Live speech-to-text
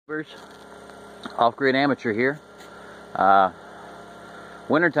Off-grid amateur here.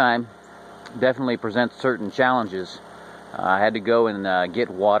 Wintertime definitely presents certain challenges. I had to go and get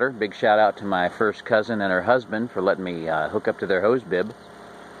water. Big shout out to my first cousin and her husband for letting me hook up to their hose bib.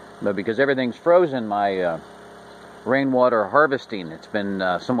 But because everything's frozen, my rainwater harvesting, it's been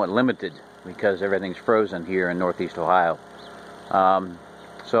somewhat limited because everything's frozen here in Northeast Ohio.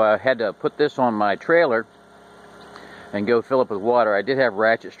 So I had to put this on my trailer and go fill up with water. I did have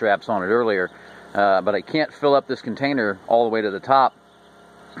ratchet straps on it earlier, but I can't fill up this container all the way to the top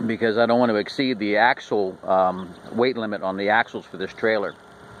because I don't want to exceed the axle weight limit on the axles for this trailer.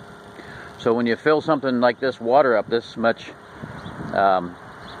 So when you fill something like this water up this much,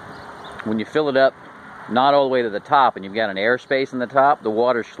 when you fill it up not all the way to the top and you've got an airspace in the top, the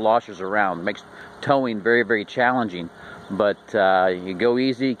water sloshes around. It makes towing very, very challenging. But you go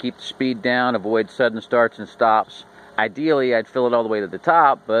easy, keep the speed down, avoid sudden starts and stops. Ideally, I'd fill it all the way to the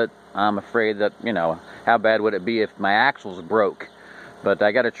top, but I'm afraid that, you know, how bad would it be if my axles broke? But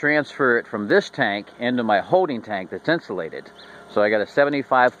I got to transfer it from this tank into my holding tank that's insulated. So I got a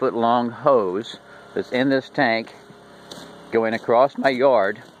 75-foot long hose that's in this tank going across my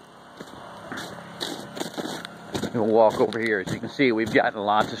yard. We'll walk over here. As you can see, we've gotten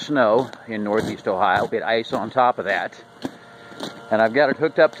lots of snow in Northeast Ohio. We had ice on top of that. And I've got it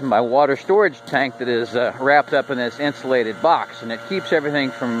hooked up to my water storage tank that is wrapped up in this insulated box, and it keeps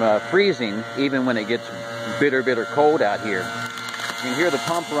everything from freezing even when it gets bitter, bitter cold out here. You can hear the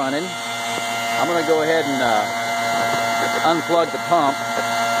pump running. I'm going to go ahead and unplug the pump.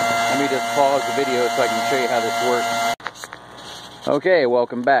 Let me just pause the video so I can show you how this works. Okay,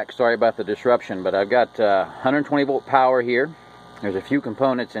 welcome back. Sorry about the disruption, but I've got 120 volt power here. There's a few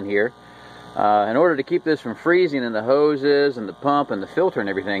components in here. In order to keep this from freezing, and the hoses and the pump and the filter and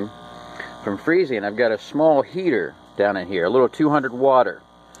everything from freezing, I've got a small heater down in here, a little 200 water.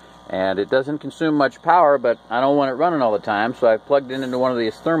 And it doesn't consume much power, but I don't want it running all the time, so I've plugged it into one of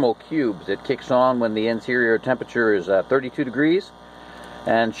these thermal cubes. It kicks on when the interior temperature is 32 degrees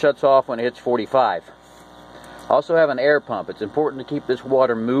and shuts off when it hits 45. I also have an air pump. It's important to keep this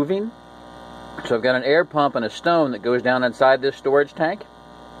water moving. So I've got an air pump and a stone that goes down inside this storage tank.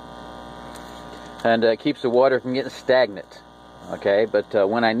 And it keeps the water from getting stagnant. Okay, but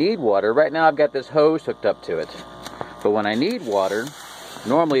when I need water, right now I've got this hose hooked up to it. But when I need water,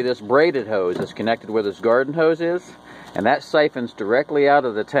 normally this braided hose is connected where this garden hose is, and that siphons directly out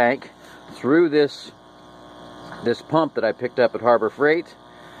of the tank through this pump that I picked up at Harbor Freight.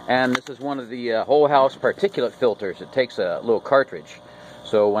 And this is one of the whole house particulate filters. It takes a little cartridge.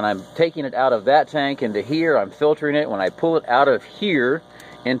 So when I'm taking it out of that tank into here, I'm filtering it. When I pull it out of here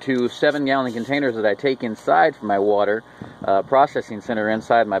into 7-gallon containers that I take inside for my water processing center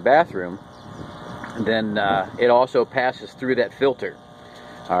inside my bathroom, then it also passes through that filter.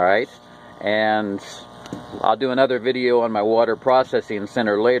 Alright, and I'll do another video on my water processing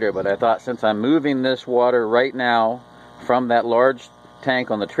center later, but I thought since I'm moving this water right now from that large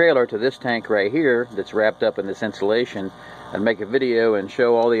tank on the trailer to this tank right here that's wrapped up in this insulation, and make a video and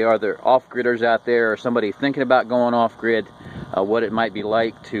show all the other off-gridders out there or somebody thinking about going off-grid what it might be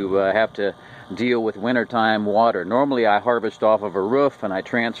like to have to deal with wintertime water. Normally I harvest off of a roof and I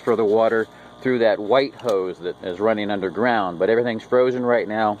transfer the water through that white hose that is running underground, but everything's frozen right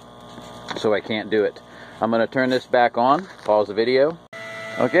now, so I can't do it. I'm going to turn this back on, pause the video.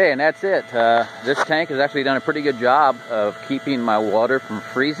 Okay, and that's it. This tank has actually done a pretty good job of keeping my water from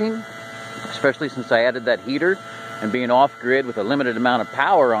freezing, especially since I added that heater, and being off-grid with a limited amount of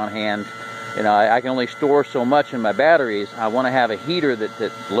power on hand. You know, I can only store so much in my batteries. I want to have a heater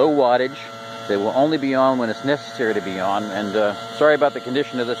that's low wattage, that will only be on when it's necessary to be on. And sorry about the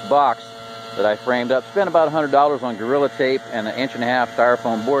condition of this box that I framed up. Spent about $100 on Gorilla Tape and an 1.5-inch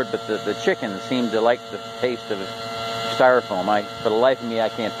styrofoam board, but the chickens seem to like the taste of styrofoam. For the life of me, I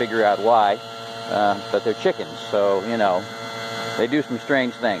can't figure out why, but they're chickens, so, you know, they do some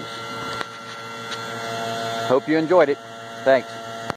strange things. Hope you enjoyed it. Thanks.